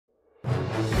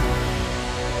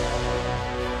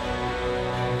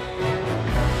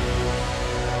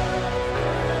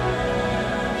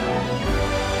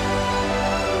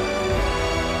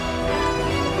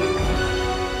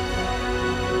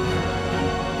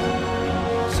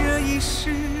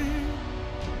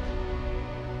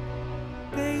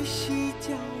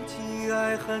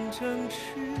正直，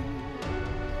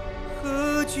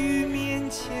何惧面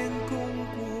前功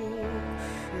不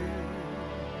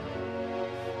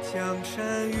是？江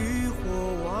山渔火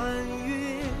弯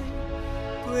月，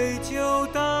对酒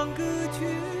当歌诀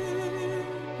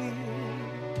别。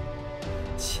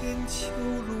千秋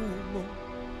如梦，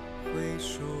回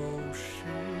首时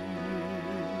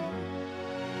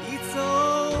已走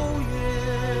远。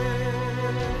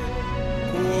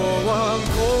过往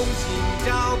空尽找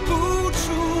不出，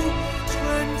春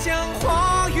江花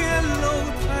月楼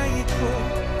台头。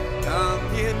当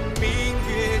年明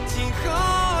月今何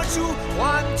处？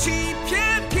换取翩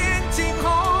翩惊鸿。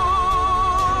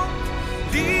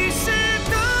历史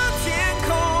的天空，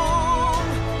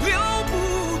留不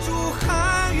住寒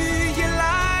雨夜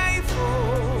来风。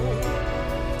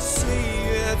岁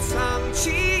月藏起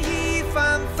一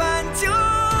番番旧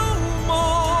梦。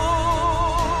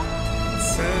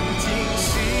曾经是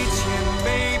千杯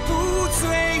不醉，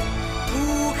不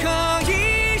可一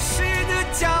世的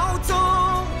骄纵，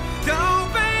都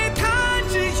被弹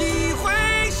指一挥，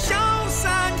消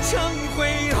散成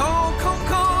灰后空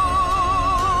空。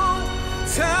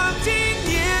曾经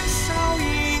年少英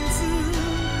姿，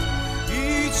欲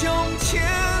穷千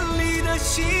里的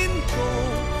心动，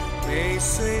被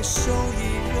随手一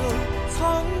扔，匆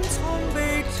匆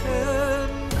被尘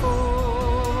封。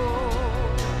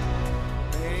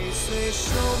被随手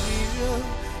一扔，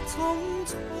匆匆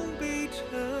被尘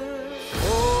封。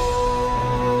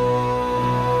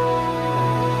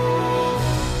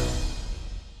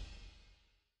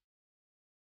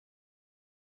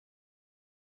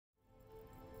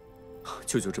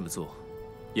舅舅这么做，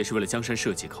也是为了江山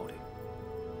社稷考虑。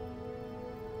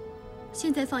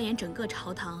现在放眼整个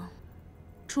朝堂，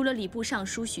除了礼部尚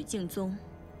书许敬宗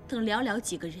等寥寥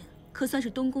几个人可算是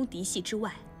东宫嫡系之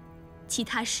外，其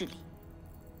他势力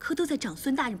可都在长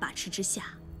孙大人把持之下。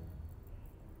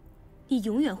你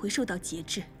永远会受到节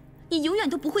制，你永远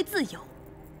都不会自由。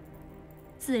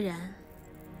自然，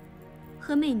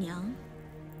和媚娘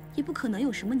也不可能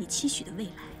有什么你期许的未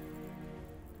来。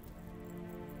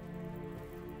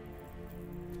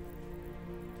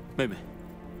妹妹，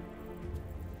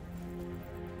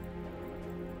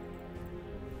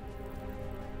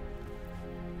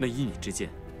那依你之见，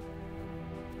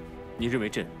你认为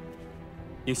朕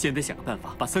应先得想个办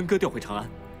法把三哥调回长安？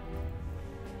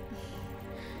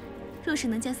若是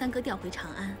能将三哥调回长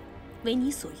安，为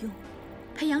你所用，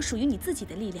培养属于你自己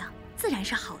的力量，自然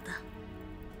是好的。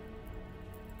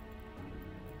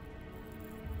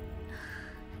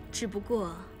只不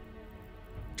过，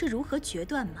这如何决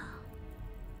断嘛？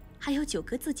还要九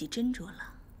哥自己斟酌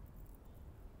了。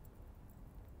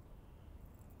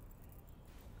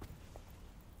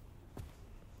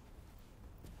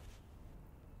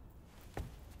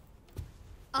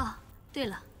哦，对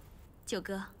了，九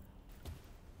哥，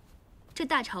这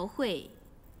大朝会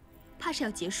怕是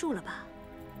要结束了吧？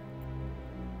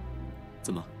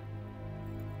怎么？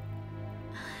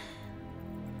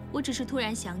我只是突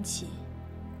然想起，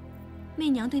媚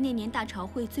娘对那年大朝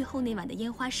会最后那晚的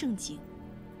烟花盛景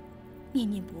念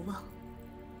念不忘。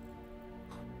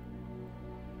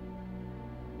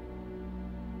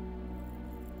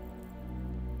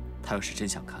他要是真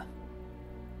想看，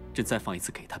朕再放一次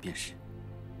给他便是。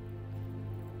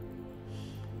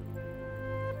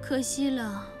可惜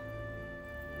了，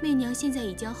媚娘现在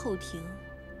已将后庭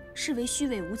视为虚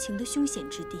伪无情的凶险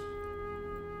之地。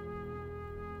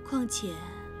况且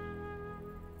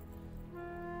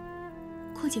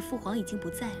父皇已经不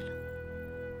在了。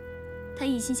他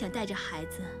一心想带着孩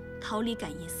子逃离感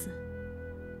业寺，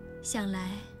想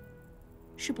来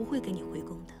是不会跟你回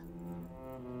宫的，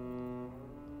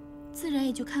自然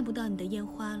也就看不到你的烟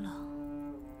花了。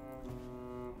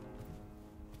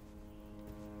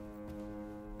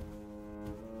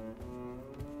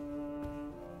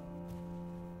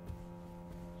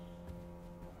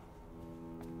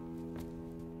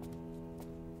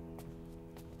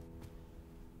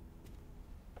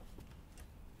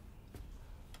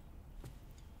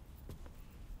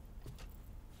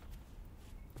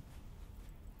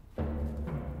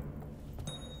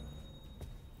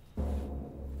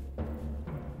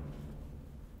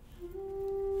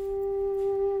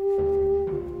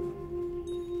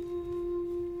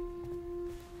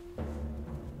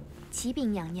启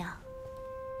禀娘娘，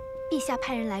陛下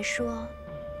派人来说，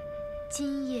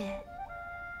今夜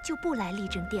就不来立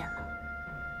正殿了。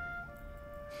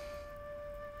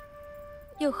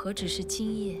又何止是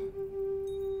今夜？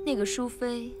那个淑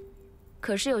妃，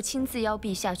可是又亲自邀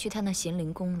陛下去她那咸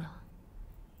宁宫了。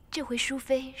这回淑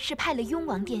妃是派了雍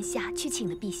王殿下去请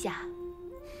了陛下。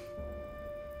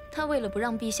她为了不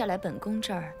让陛下来本宫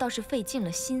这儿，倒是费尽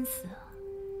了心思啊。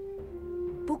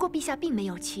不过陛下并没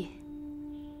有去，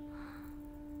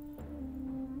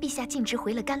陛下径直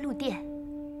回了甘露殿，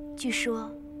据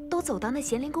说都走到那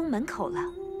咸灵宫门口了，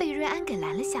被瑞安给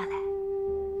拦了下来，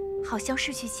好像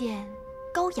是去见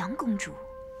高阳公主。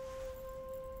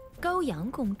高阳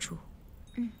公主，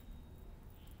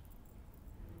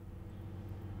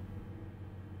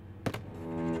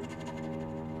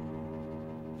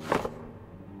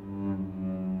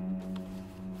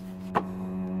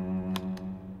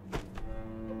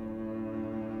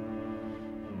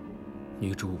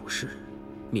女主武氏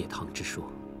灭唐之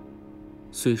说，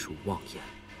虽属妄言，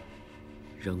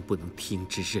仍不能听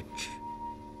之任之。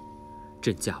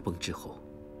朕驾崩之后，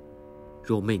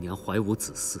若媚娘怀无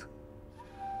子嗣，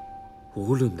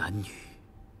无论男女，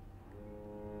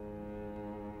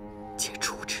皆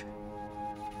处之。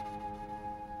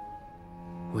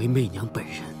唯媚娘本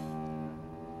人，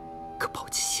可保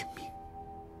其性命。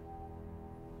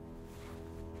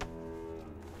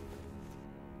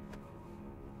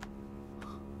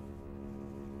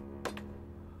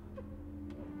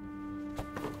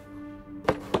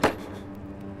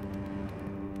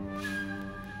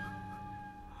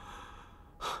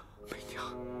媚娘，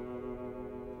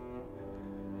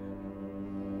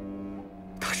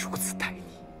他如此待你，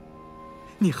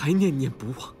你还念念不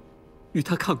忘与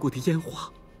他看过的烟花。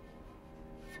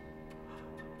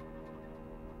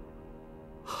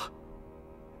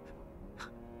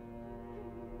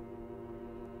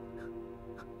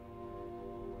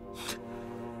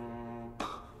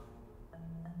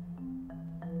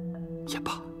也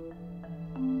罢，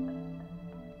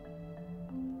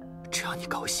只要你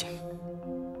高兴，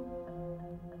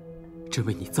朕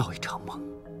为你造一场梦，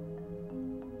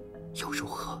又如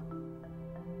何？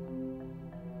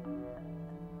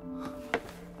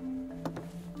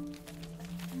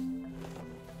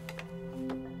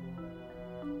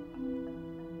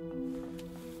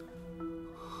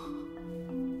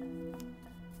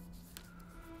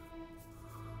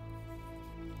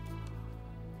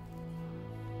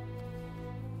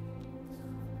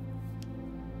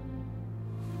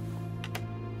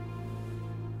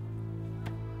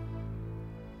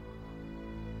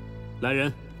来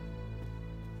人，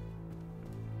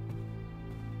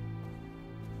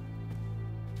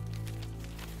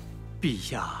陛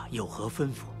下有何吩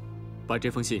咐？把这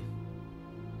封信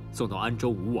送到安州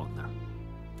吴王那儿。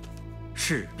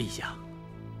是陛下。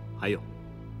还有，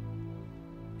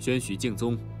宣许敬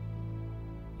宗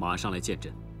马上来见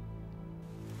朕。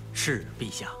是陛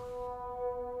下。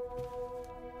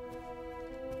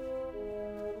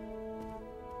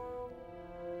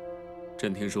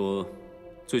朕听说，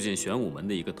最近玄武门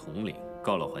的一个统领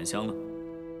告老还乡了。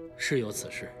是有此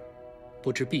事，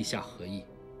不知陛下何意？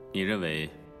你认为，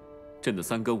朕的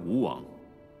三哥吴王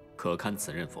可堪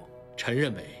此任否？臣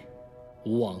认为，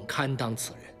吴王堪当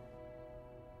此任。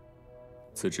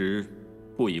此职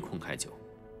不宜空太久，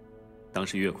当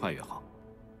是越快越好。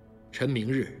臣明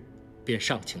日便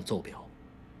上请奏表。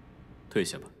退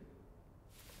下吧。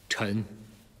臣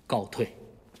告退。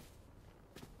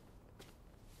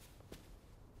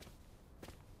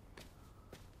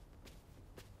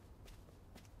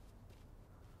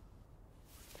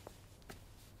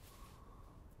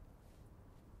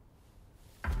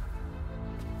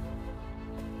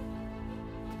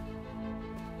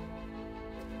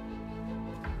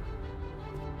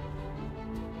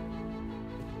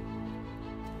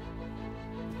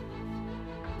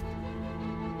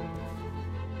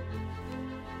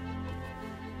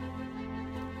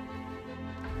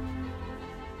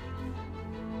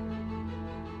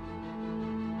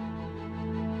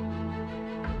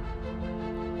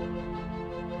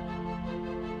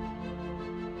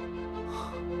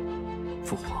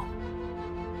父皇，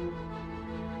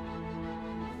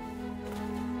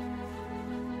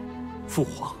父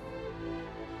皇，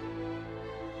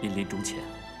您临终前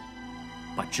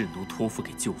把智奴托付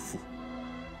给舅父，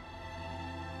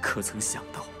可曾想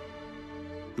到，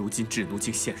如今智奴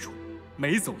竟陷入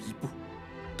每走一步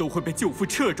都会被舅父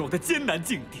掣肘的艰难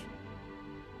境地？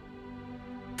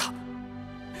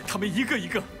他们一个一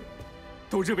个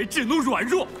都认为智奴软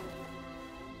弱。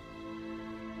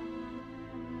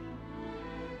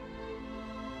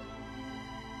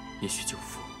也许舅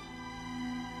父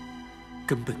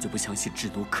根本就不相信智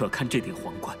奴可堪这顶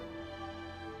皇冠。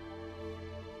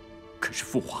可是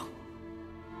父皇，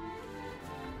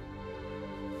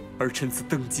儿臣自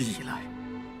登基以来，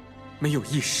没有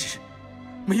一时，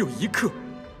没有一刻，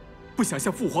不想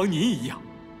像父皇您一样，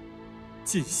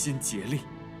尽心竭力，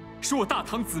使我大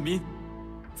唐子民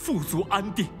富足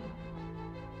安定。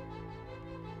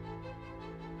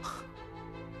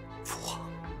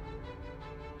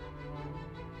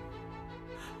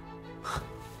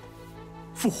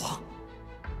父皇，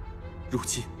如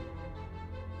今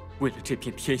为了这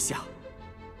片天下，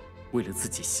为了自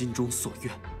己心中所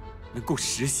愿能够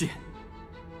实现，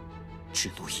智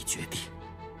奴已决定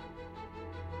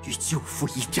与舅父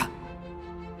一战。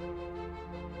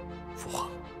父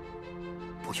皇，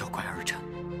不要怪儿臣，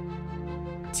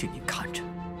请您看着，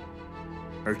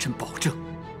儿臣保证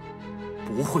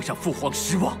不会让父皇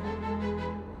失望。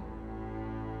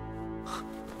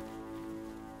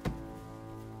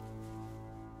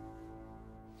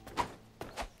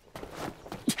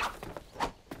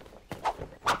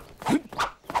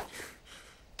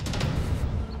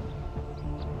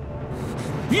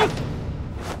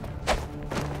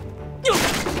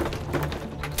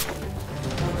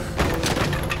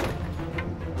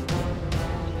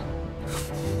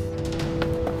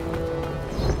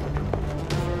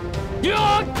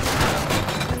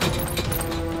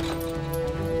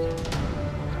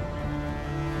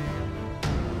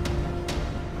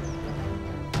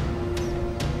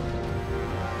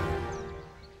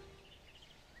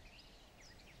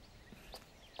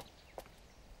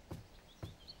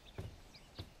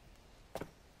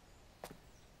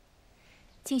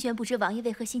清玄不知王爷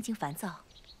为何心情烦躁，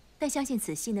但相信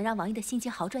此戏能让王爷的心情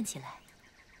好转起来。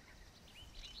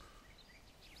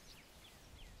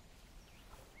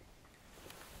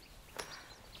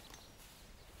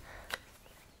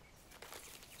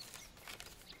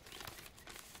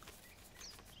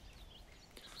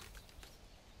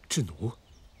智奴，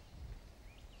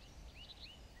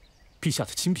陛下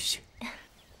的亲笔信。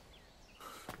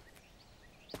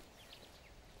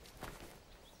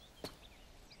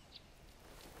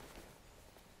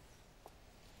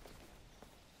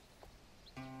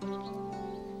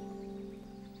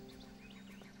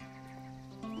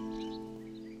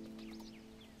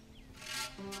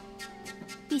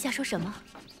陛下说什么？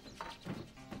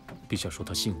陛下说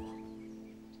他信我，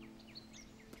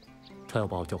他要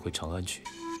把我调回长安去，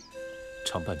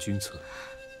常伴君侧，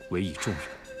委以重任。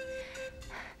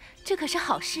这可是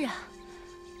好事啊！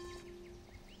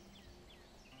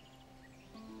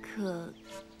可，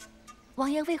王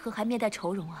爷为何还面带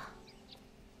愁容啊？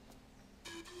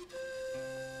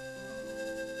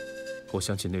我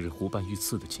想起那日湖畔遇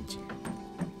刺的情景，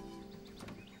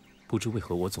不知为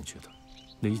何，我总觉得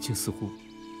那一剑似乎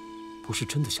不是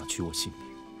真的想取我性命。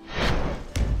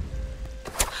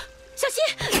小心！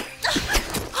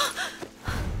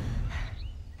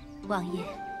王爷，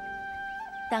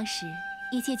当时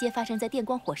一切皆发生在电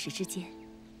光火石之间，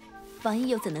王爷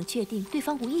又怎能确定对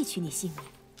方无意取你性命？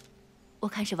我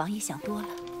看是王爷想多了。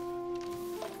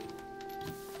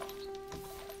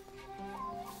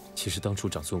其实当初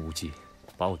长孙无忌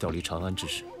把我调离长安之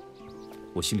时，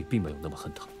我心里并没有那么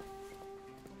恨他，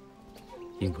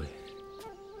因为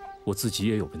我自己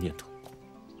也有个念头，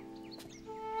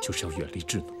就是要远离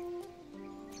智奴。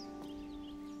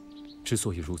之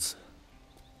所以如此，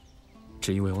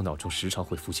只因为我脑中时常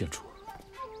会浮现出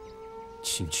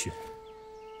清阙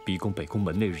逼宫北宫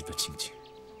门那日的情景。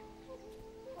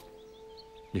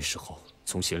那时候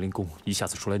从咸宁宫一下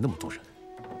子出来那么多人，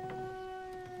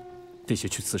那些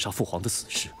去刺杀父皇的死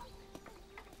士，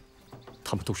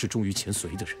他们都是忠于前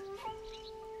隋的人，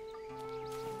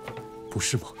不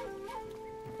是吗？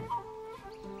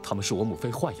他们是我母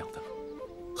妃豢养的，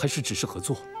还是只是合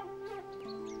作？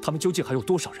他们究竟还有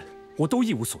多少人，我都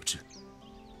一无所知。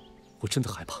我真的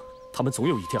害怕，他们总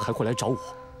有一天还会来找我。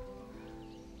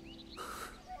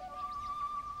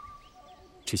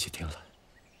这些天来，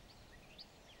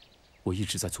我一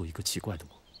直在做一个奇怪的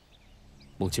梦，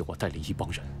梦见我带领一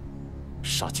帮人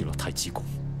杀进了太极宫，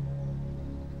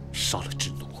杀了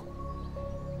智奴。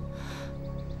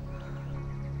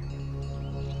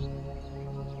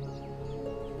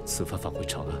此番返回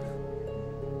长安，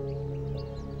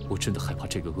我真的害怕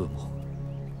这个噩梦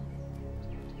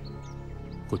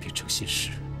会变成现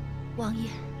实。王爷，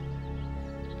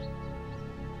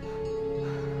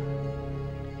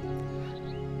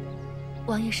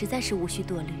王爷实在是无需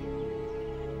多虑。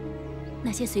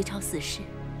那些隋朝死士，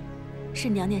是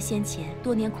娘娘先前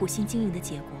多年苦心经营的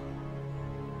结果。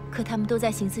可他们都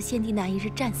在行刺先帝那一日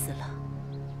战死了。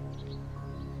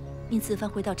您此番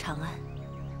回到长安，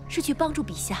是去帮助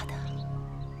陛下的。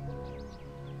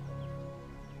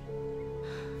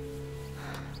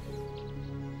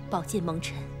宝剑蒙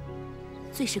尘，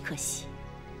最是可惜。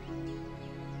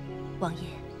王爷，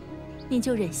您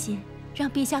就忍心让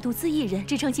陛下独自一人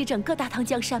支撑起整个大唐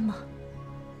江山吗？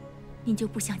您就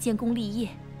不想建功立业，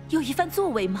有一番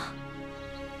作为吗？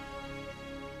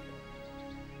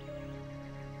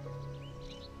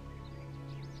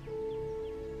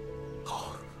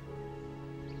好，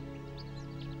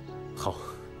好，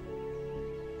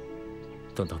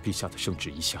等到陛下的圣旨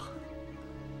一下，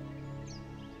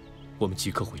我们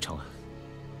即刻回长安。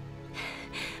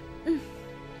嗯。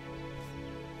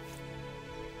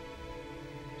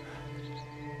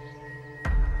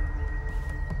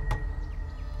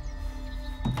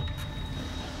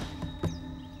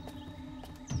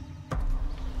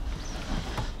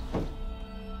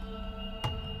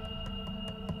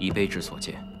依卑职所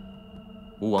见，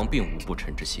吴王并无不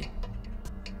臣之心，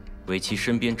唯其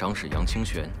身边长史杨清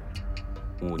玄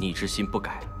忤逆之心不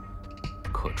改，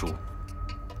可诛。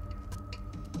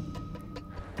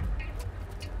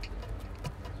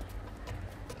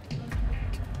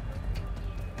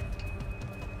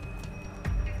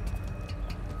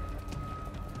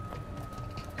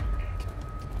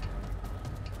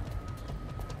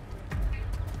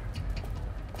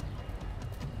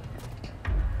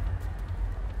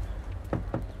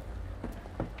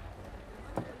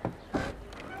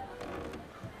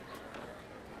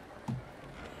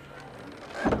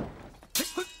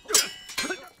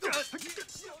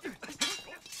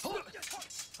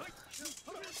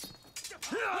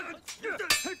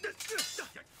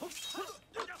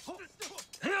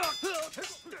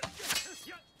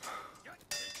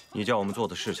你叫我们做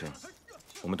的事情，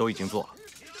我们都已经做了。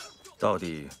到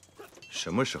底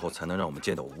什么时候才能让我们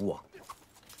见到吴王？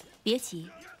别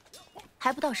急，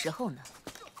还不到时候呢。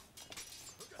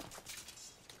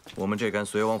我们这干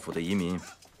隋王府的移民，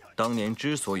当年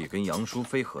之所以跟杨淑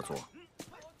妃合作，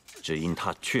只因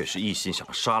他确实一心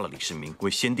想杀了李世民，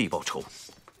为先帝报仇。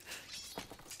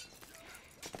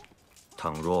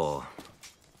倘若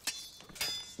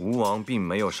吴王并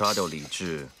没有杀掉李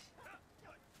治，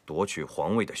夺取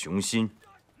皇位的雄心，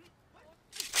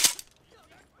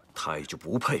他也就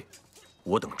不配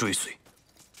我等追随。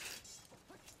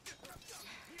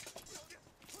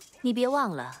你别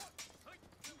忘了，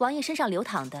王爷身上流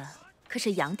淌的可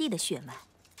是杨帝的血脉，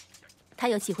他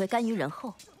又岂会甘于人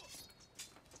后？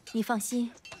你放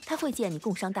心，他会见你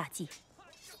共商大计，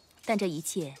但这一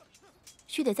切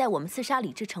须得在我们刺杀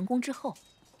李治成功之后，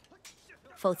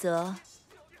否则，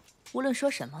无论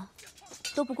说什么，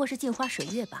都不过是镜花水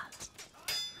月罢了。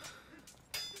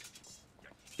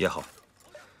也好，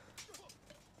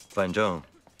反正，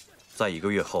在1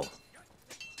个月后，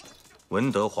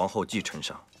文德皇后继承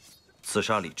上，刺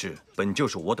杀李治本就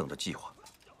是我等的计划。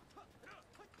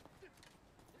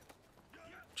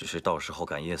只是到时候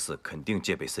感业寺肯定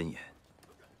戒备森严，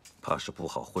怕是不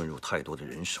好混入太多的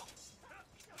人手。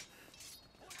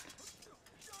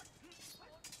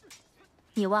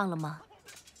你忘了吗？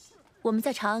我们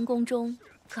在长安宫中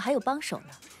可还有帮手呢，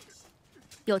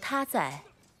有他在，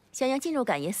想要进入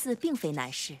感业寺并非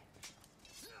难事。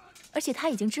而且他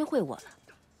已经知会我了，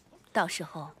到时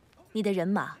候你的人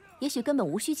马也许根本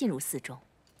无需进入寺中，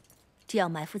只要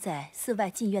埋伏在寺外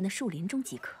禁院的树林中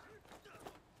即可。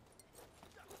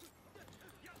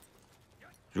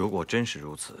如果真是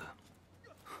如此，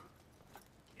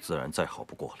自然再好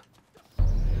不过了。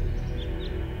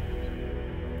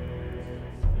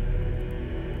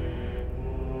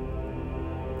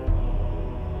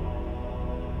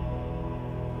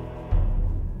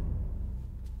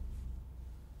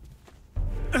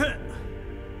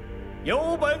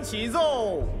有本启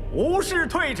奏，无事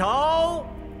退朝。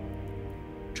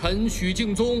臣许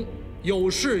敬宗有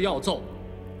事要奏。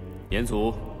严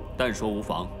祖，但说无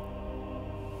妨。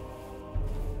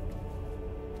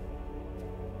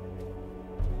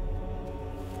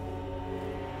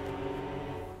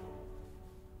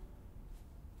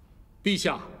陛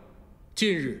下，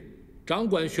近日掌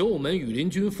管玄武门羽林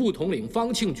军副统领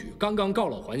方庆举刚刚告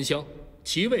老还乡，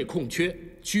其位空缺，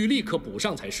需立刻补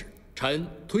上才是。臣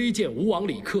推荐吴王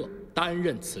李克担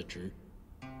任此职。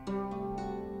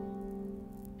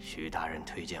徐大人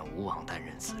推荐吴王担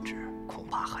任此职，恐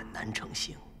怕很难成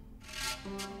行。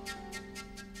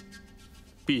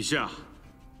陛下，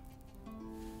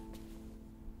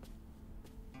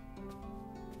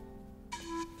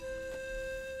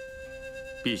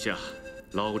陛下，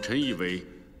老臣以为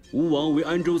吴王为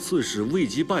安州刺史未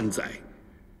及半载，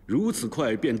如此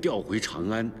快便调回长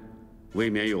安，未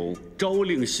免有朝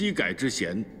令夕改之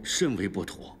嫌，甚为不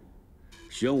妥。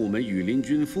玄武门羽林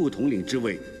军副统领之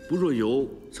位，不若由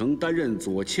曾担任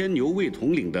左牵牛卫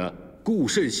统领的顾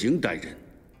慎行担任。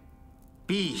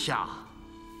陛下，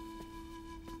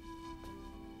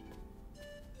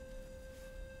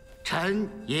臣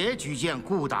也举荐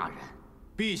顾大人。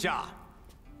陛下，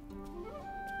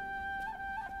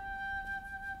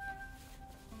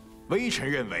微臣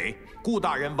认为顾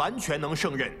大人完全能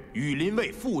胜任羽林卫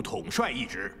副统帅一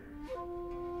职。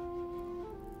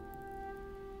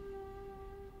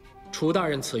楚大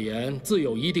人此言自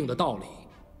有一定的道理，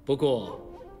不过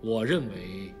我认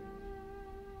为，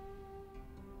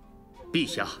陛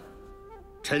下，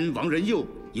臣王仁佑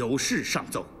有事上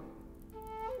奏。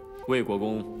魏国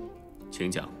公，请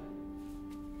讲。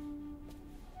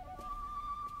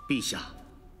陛下，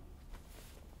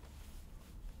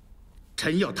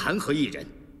臣要弹劾一人，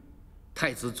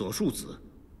太子左庶子、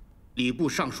礼部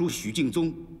尚书许敬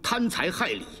宗贪财害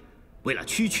理，为了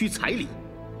区区彩礼，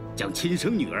将亲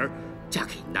生女儿嫁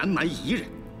给南蛮夷人，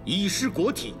以失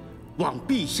国体，望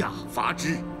陛下罚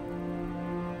之。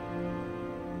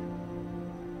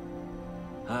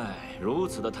唉，如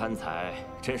此的贪财，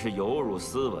真是有辱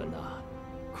斯文呐！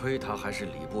亏他还是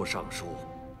礼部尚书，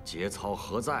节操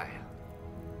何在呀？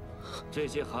这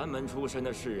些寒门出身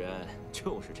的士人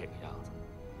就是这个样子，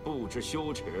不知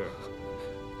羞耻。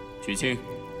许卿，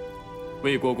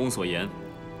魏国公所言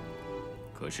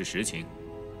可是实情？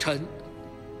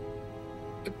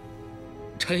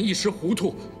臣一时糊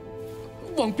涂，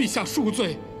望陛下恕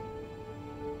罪。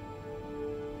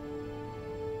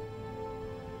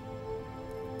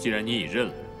既然你已认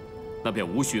了，那便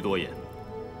无需多言，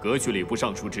革去礼部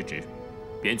尚书之职，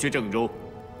贬去郑州，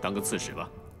当个刺史吧。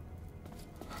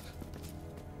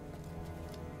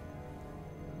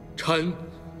臣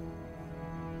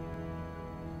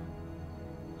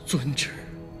遵旨。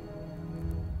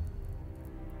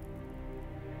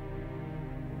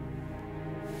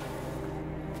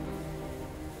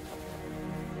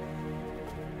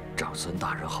长孙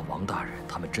大人和王大人，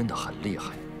他们真的很厉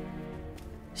害。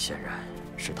显然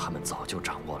是他们早就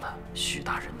掌握了许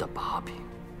大人的把柄。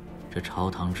这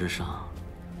朝堂之上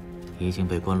已经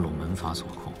被关陇门阀所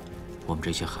控，我们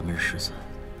这些寒门士子，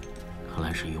看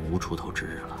来是永无出头之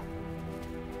日了。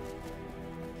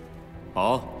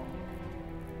好，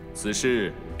此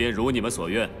事便如你们所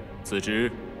愿，此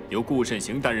职由顾慎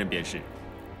行担任便是。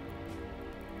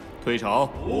退朝。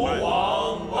吾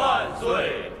皇万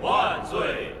岁！万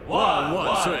岁！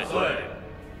万岁！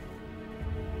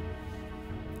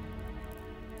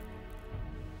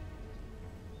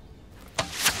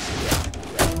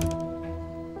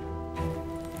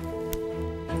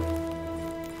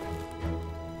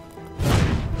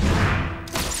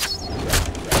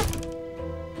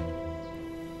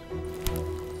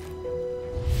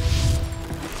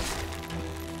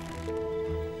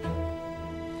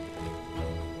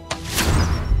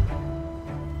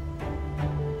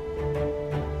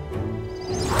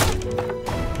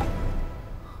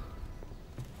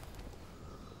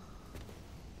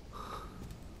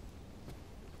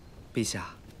陛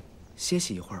下，歇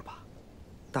息一会儿吧，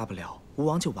大不了吴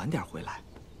王就晚点回来，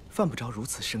犯不着如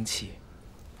此生气。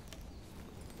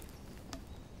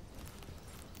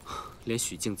连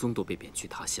许敬宗都被贬去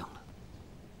他乡了，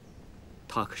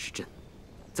他可是朕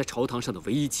在朝堂上的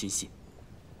唯一亲信，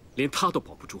连他都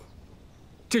保不住，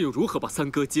朕又如何把三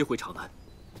哥接回长安？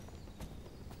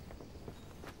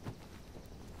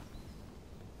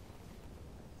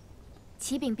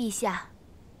启禀陛下，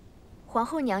皇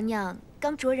后娘娘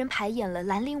刚着人排演了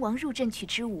兰陵王入阵曲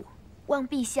之舞，望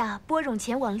陛下拨冗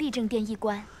前往立正殿一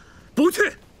观。不去。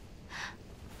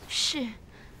是。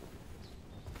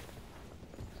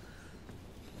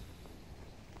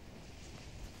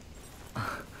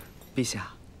陛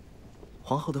下，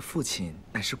皇后的父亲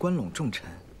乃是关陇重臣，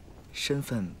身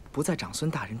份不在长孙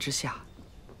大人之下，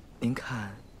您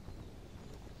看？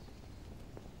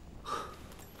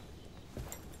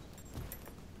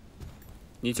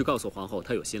你去告诉皇后，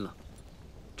她有心了。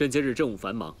朕今日政务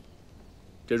繁忙，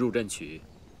这入阵曲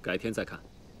改天再看。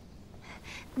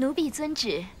奴婢遵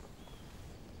旨。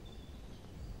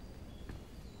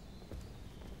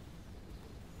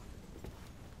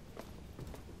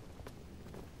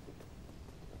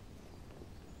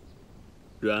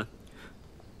瑞安，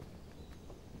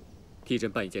替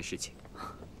朕办一件事情。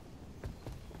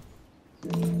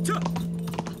这。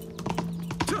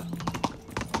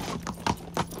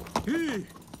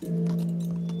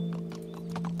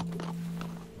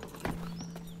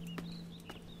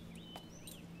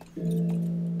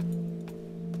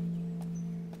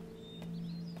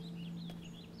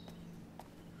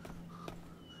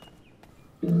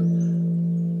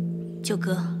九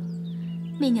哥，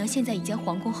媚娘现在已将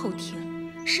皇宫后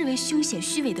庭视为凶险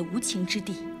虚伪的无情之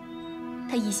地，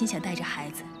她一心想带着孩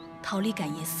子逃离感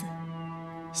业寺，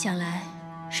想来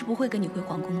是不会跟你回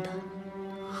皇宫的。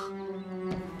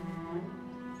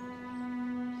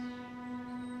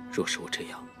若是我这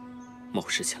样冒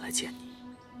失前来见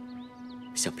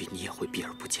你，想必你也会避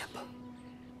而不见吧？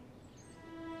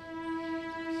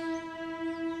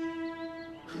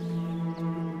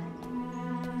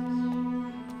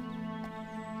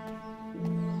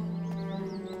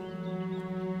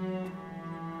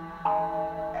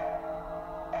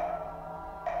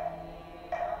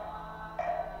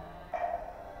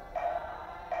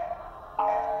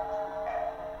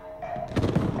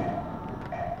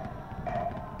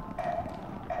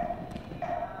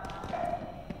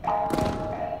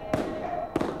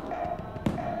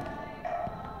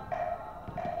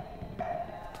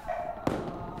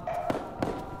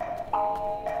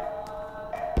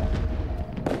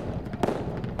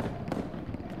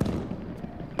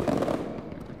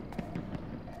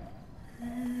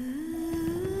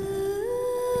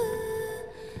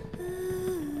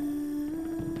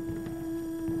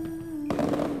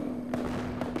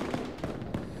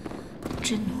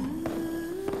之奴，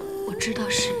我知道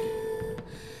是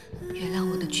你，原谅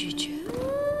我的拒绝，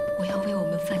我要为我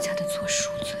们犯下的错赎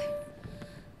罪。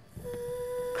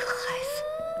可孩子，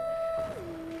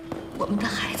我们的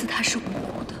孩子他是无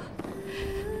辜的，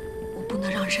我不能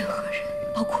让任何人，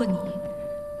包括你，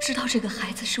知道这个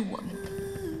孩子是我们的，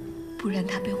不然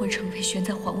他便会成为悬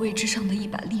在皇位之上的一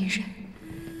把利刃，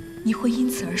你会因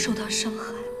此而受到伤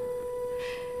害。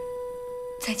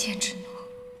再见，之奴。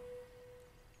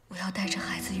我要带着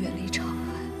孩子远离长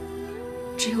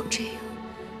安，只有这样，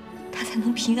他才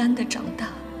能平安的长大，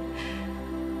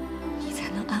你才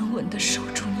能安稳的守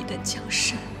住你的江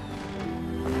山。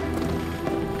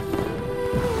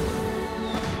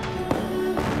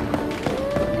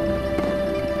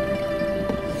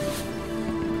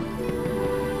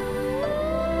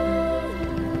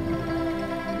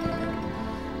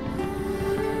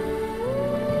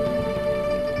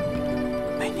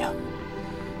媚娘，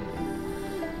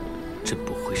朕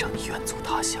不会让你远走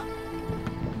他乡，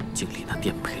经历那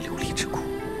颠沛流离之苦。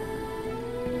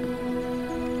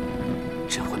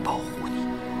朕会保护你，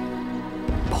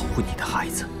保护你的孩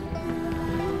子。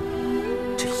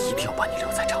朕一定要把你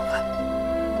留在长安，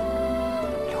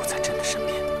留在朕的身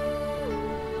边。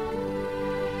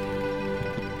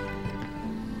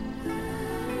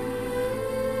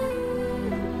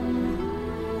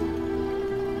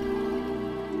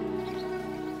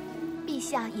陛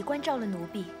下已关照了奴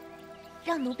婢，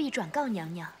让奴婢转告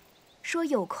娘娘，说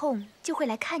有空就会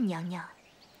来看娘娘。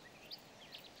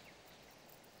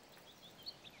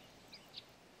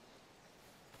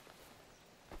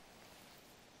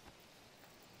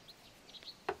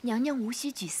娘娘无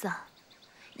需沮丧，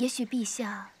也许陛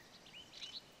下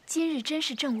今日真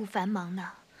是政务繁忙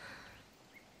呢。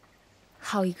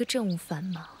好一个政务繁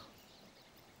忙！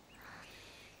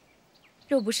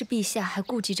若不是陛下还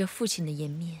顾及着父亲的颜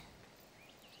面，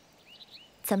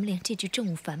咱们连这句政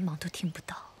务繁忙都听不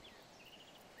到。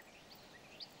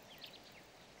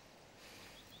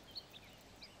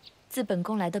自本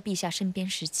宫来到陛下身边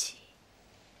时起，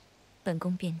本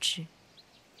宫便知，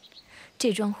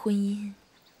这桩婚姻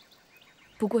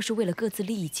不过是为了各自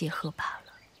利益结合罢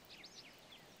了。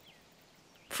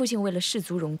父亲为了士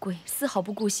族荣贵，丝毫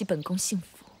不顾惜本宫幸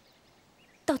福，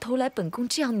到头来本宫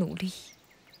这样努力，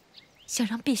想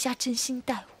让陛下真心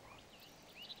待我，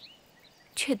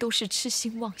却都是痴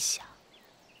心妄想。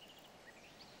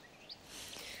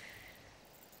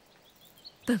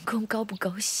本宫高不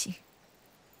高兴，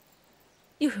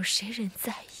又有谁人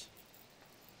在意？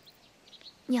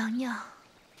娘娘，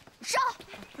上！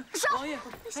王爷，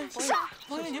上！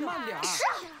王爷您慢点。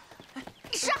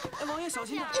上！王爷小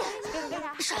心点。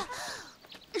上！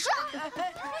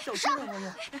小心点，王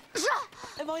爷。上！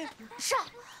王爷。上！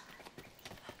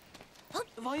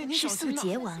王爷您是素小心呐。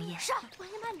洁王爷。上！王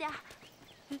爷慢点。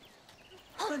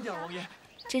慢点，王爷。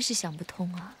真是想不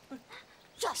通啊！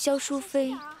萧淑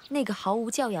妃那个毫无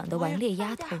教养的顽劣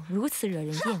丫头，如此惹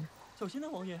人厌恶。小心呐，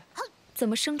王爷。怎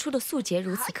么生出的素洁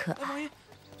如此可爱？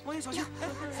王爷小心！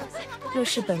若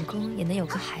是本宫也能有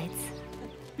个孩子，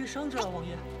别伤着了，王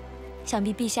爷。想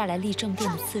必陛下来立正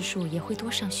殿的次数也会多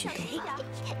上许多吧。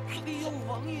哎呦，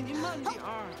王爷您慢点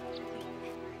儿。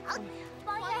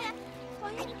王爷，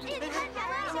王爷，你慢点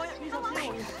啊！王爷，你小心，王爷。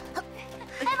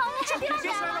哎，王爷，别别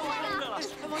摔着王爷了！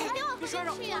王爷，别往别摔着。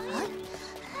去啊！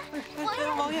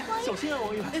王爷，小心啊，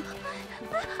王爷。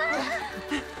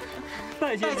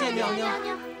拜见娘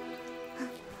娘。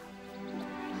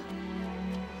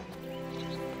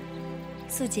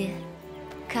素洁，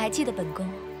可还记得本宫？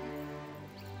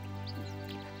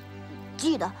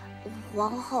记得，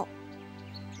皇后。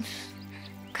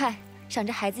快，赏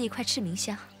着孩子一块赤冥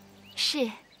香。是。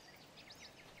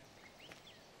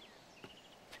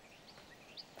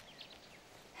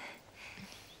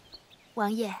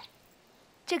王爷，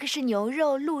这个是牛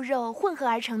肉、鹿肉混合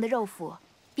而成的肉脯，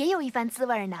别有一番滋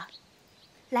味呢。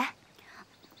来。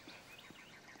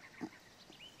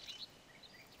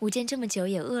午间这么久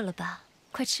也饿了吧？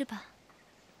快吃吧。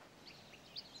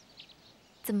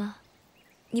怎么，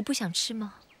你不想吃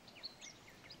吗？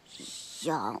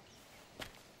想。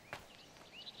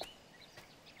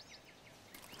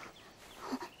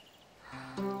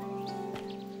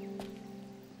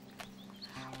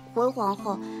回皇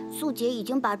后，素洁已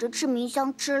经把这赤冥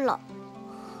香吃了。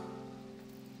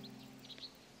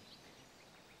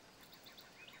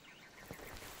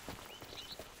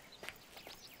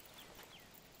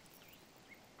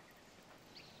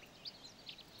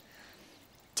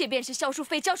这便是萧淑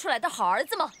妃教出来的好儿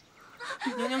子吗？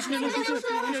娘娘恕罪，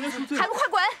娘娘恕罪，还不快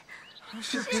滚！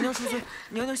是娘娘恕罪，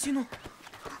娘娘息怒。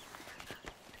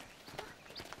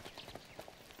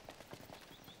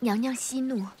娘娘息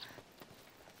怒，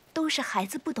都是孩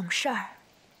子不懂事儿。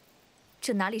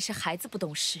这哪里是孩子不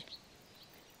懂事？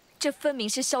这分明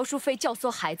是萧淑妃教唆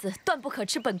孩子断不可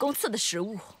吃本宫赐的食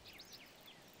物。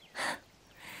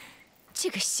这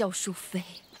个萧淑妃，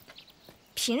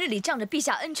平日里仗着陛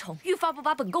下恩宠，愈发不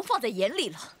把本宫放在眼里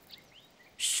了。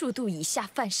数度以下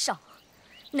犯上，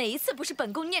哪一次不是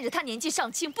本宫念着她年纪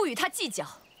尚轻，不与她计较？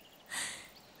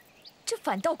这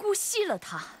反倒姑息了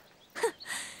她。哼！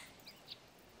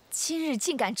今日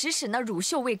竟敢指使那乳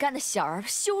臭未干的小儿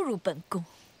羞辱本宫，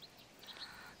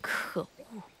可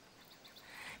恶！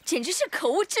简直是可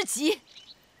恶至极！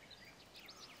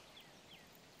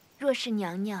若是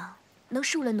娘娘能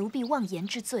恕了奴婢妄言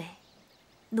之罪，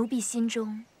奴婢心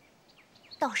中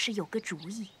倒是有个主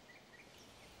意。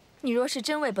你若是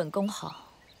真为本宫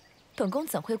好，本宫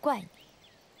怎会怪你？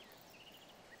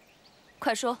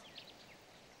快说。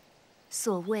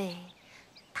所谓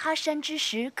他山之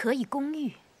石，可以攻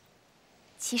玉。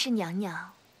其实娘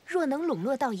娘若能笼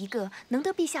络到一个能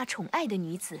得陛下宠爱的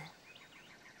女子，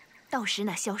到时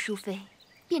那萧淑妃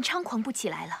便猖狂不起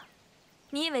来了。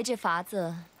你以为这法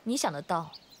子你想得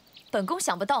到，本宫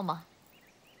想不到吗？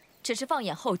只是放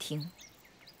眼后庭，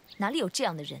哪里有这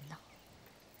样的人呢？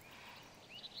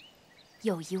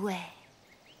有一位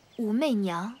武媚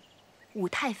娘，武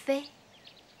太妃，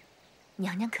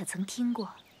娘娘可曾听过？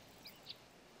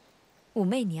武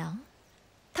媚娘，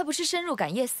她不是深入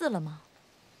感业寺了吗？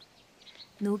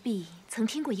奴婢曾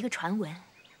听过一个传闻，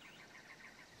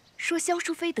说萧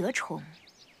淑妃得宠，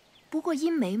不过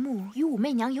因眉目与武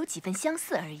媚娘有几分相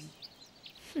似而已。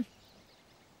哼！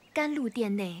甘露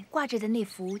殿内挂着的那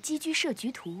幅积居设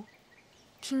局图，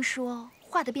听说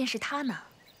画的便是她呢。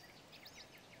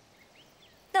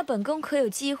那本宫可有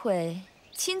机会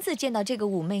亲自见到这个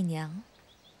武媚娘？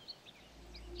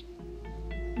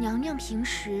娘娘平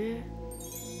时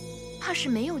怕是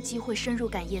没有机会深入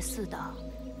感业寺的。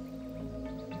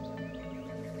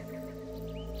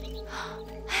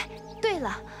哎，对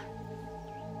了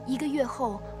，1个月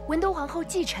后文德皇后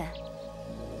忌辰，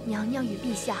娘娘与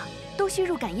陛下都需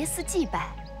入感业寺祭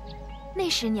拜，那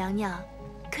时娘娘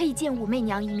可以见武媚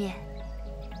娘一面。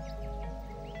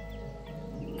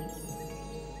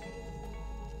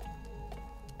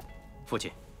父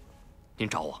亲，您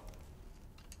找我。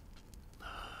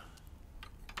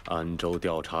安州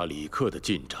调查李克的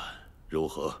进展如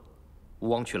何？吴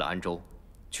王去了安州，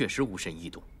确实无甚异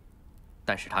动，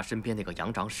但是他身边那个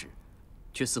杨长史，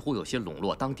却似乎有些笼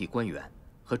络当地官员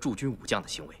和驻军武将的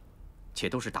行为，且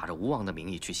都是打着吴王的名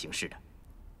义去行事的。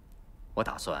我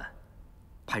打算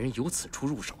派人由此处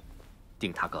入手，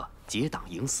定他个结党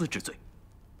营私之罪。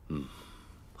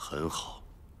很好。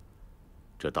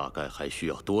这大概还需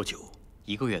要多久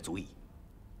？1个月足矣。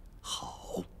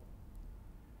好，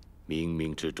冥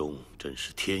冥之中真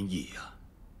是天意呀！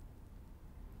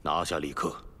拿下李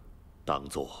克，当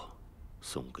作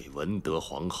送给文德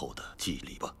皇后的祭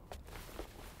礼吧。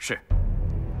是。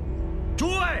诸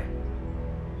位，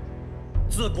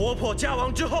自国破家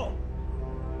亡之后，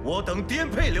我等颠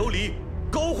沛流离，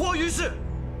苟活于世，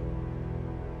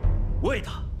为的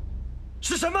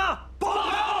是什么？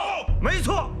报仇！没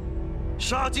错，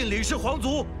杀尽李氏皇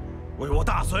族，为我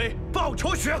大隋报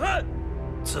仇雪恨。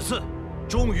此次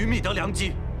终于觅得良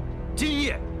机，今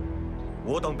夜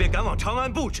我等便赶往长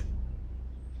安布置。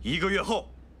1个月后，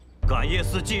感业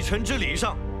寺祭辰之礼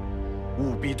上，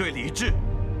务必对李治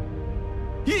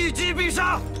一击必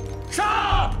杀！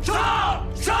杀！杀！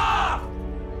杀！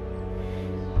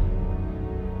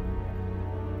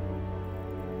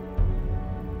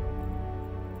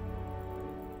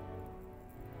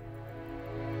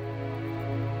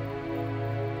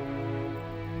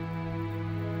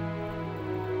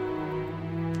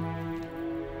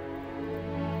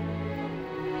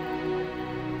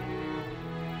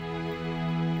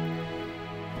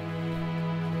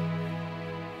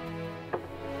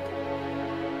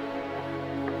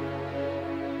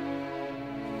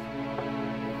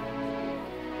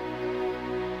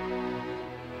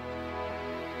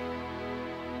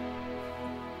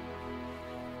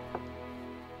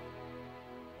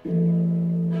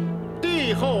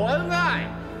帝后恩爱，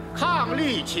伉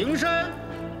俪情深，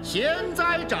贤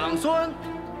哉长孙，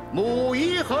母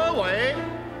仪何伟，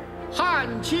汉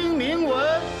清明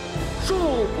文，树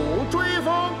古追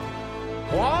风，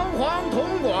煌煌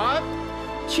统管，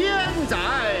千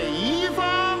载遗风。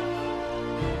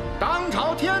当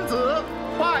朝天子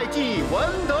拜祭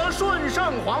文德顺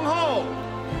圣皇后。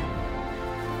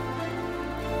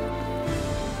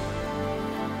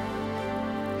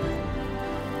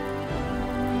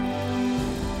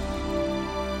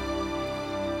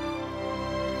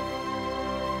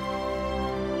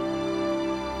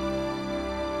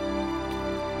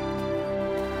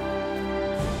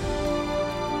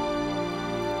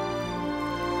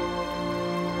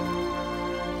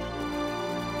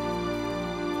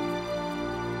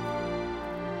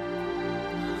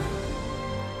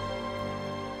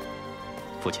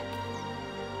父亲，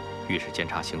御史监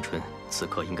察邢春此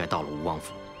刻应该到了吴王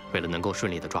府，为了能够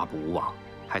顺利地抓捕吴王，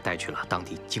还带去了当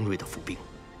地精锐的府兵。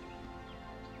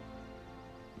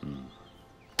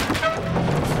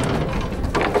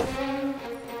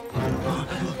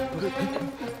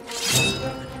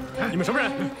你们什么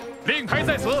人？令牌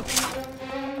在此。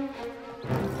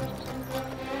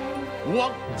吴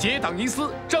王结党营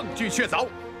私，证据确凿。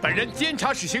本人监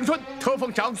察使邢春特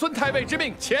奉长孙太尉之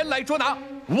命前来捉拿。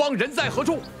吴王人在何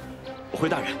处？回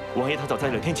大人，王爷他早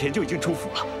在2天前就已经出府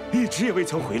了，一直也未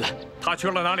曾回来。他去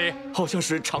了哪里？好像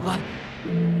是长安。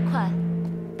快，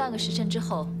半个时辰之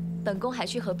后，本宫还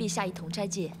需和陛下一同斋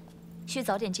戒，需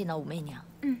早点见到武媚娘。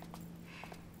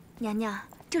娘娘，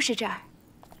就是这儿。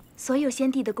所有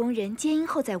先帝的宫人皆因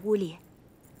候在屋里。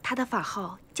他的法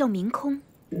号叫明空。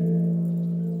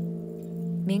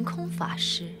明空法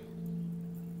师。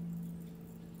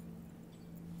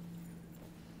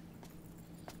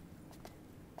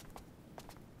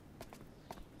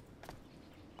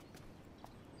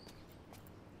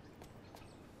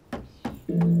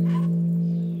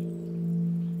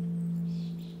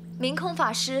明空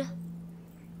法师。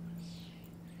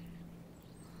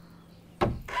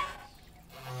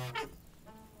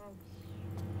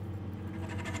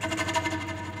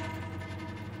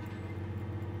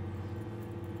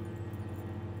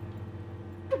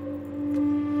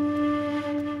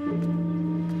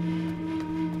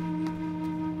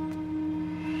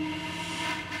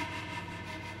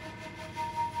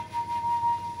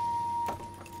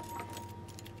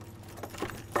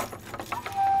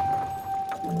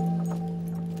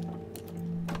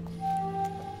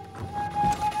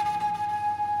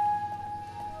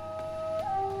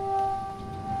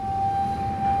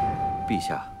陛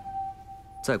下，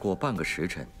再过半个时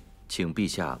辰，请陛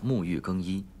下沐浴更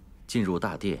衣，进入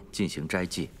大殿进行斋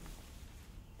戒。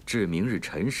至明日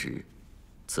辰时，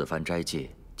此番斋戒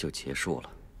就结束了。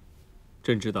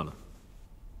朕知道了，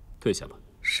退下吧。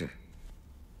是。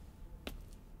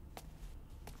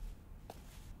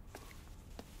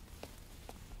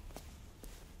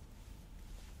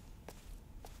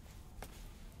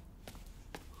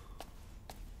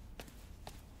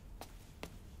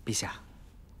陛下，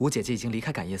吴姐姐已经离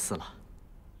开感业寺了。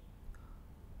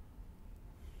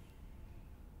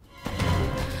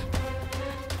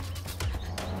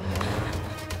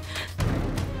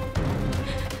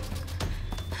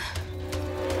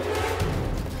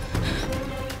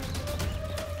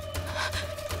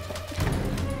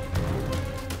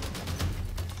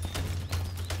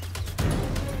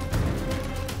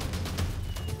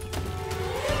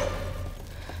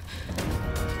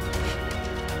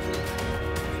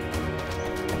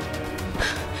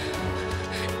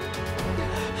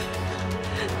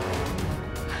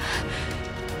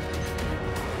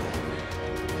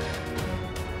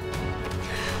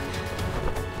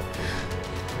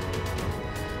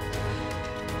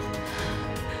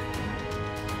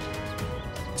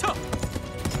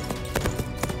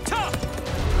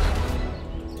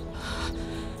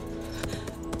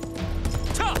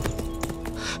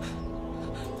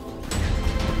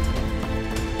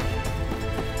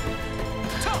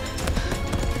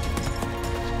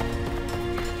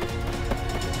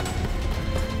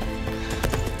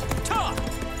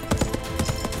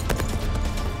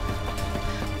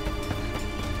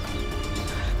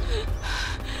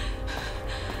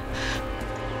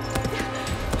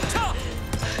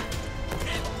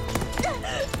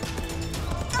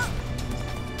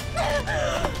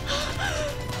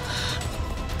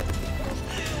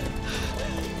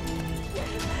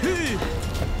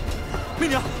媚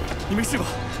娘，你没事吧？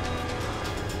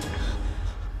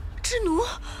智奴，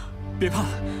别怕，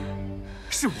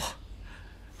是我。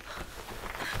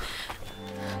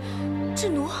智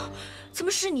奴，怎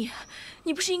么是你？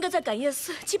你不是应该在感业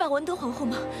寺祭拜文德皇后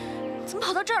吗？怎么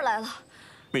跑到这儿来了？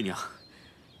媚娘，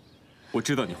我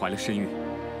知道你怀了身孕，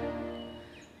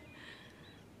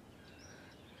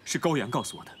是高阳告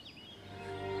诉我的。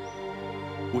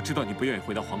我知道你不愿意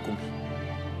回到皇宫里，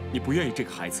你不愿意这个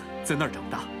孩子在那儿长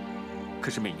大。可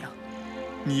是媚娘，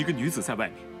你一个女子在外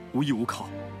面无依无靠，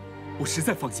我实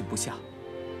在放心不下。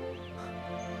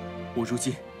我如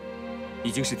今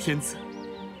已经是天子，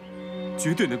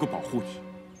绝对能够保护你。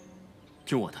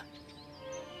听我的，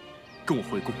跟我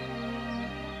回宫。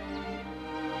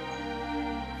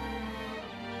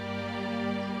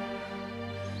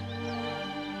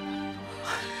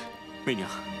媚娘，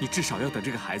你至少要等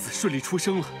这个孩子顺利出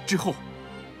生了之后，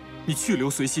你去留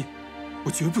随心，我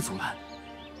绝不阻拦，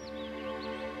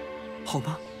好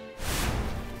吗？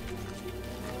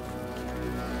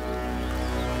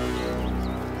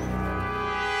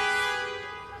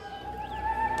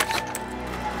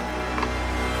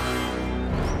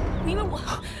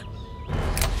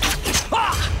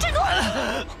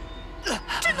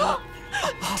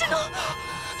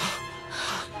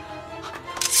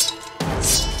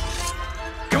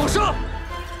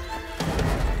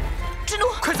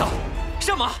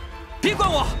嘛？别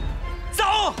管我，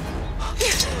走！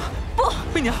不，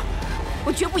媚娘，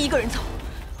我绝不一个人走。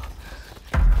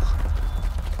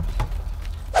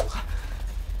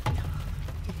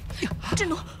智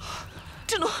奴，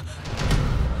智奴，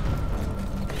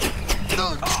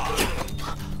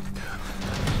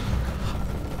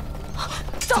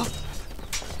走！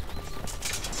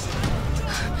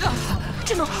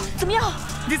智奴，怎么样？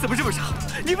你怎么这么傻？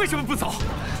你为什么不走？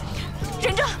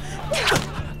忍着！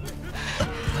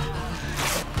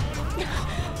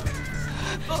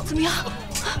怎么样？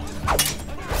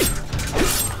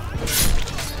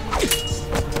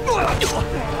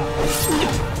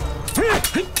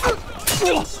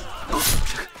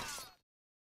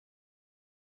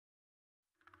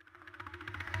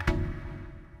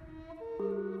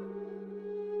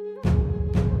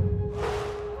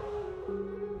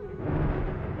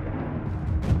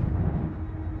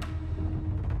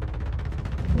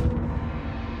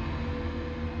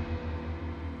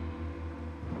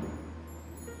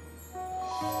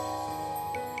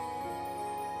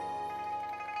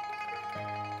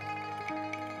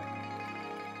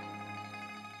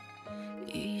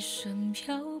一生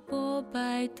漂泊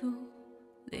摆渡，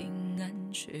临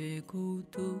岸却孤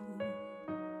独。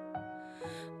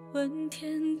问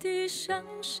天地向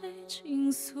谁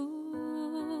倾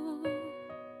诉？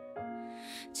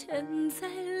千载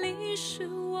历史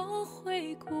我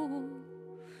回顾，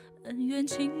恩怨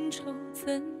情仇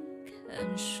怎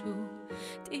堪数？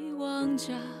帝王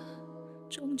家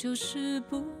终究是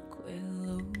不归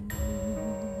路。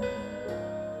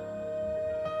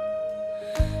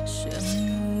玄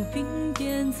武兵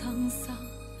变沧桑，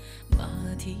马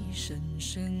蹄声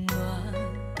声乱。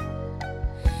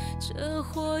这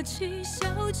火气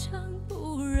小强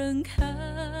不忍看，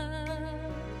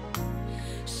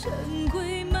神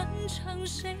归漫长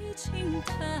谁轻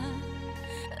叹？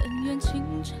恩怨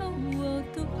情仇我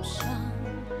独伤，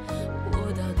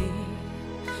我到底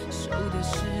守的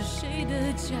是谁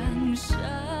的江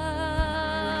山？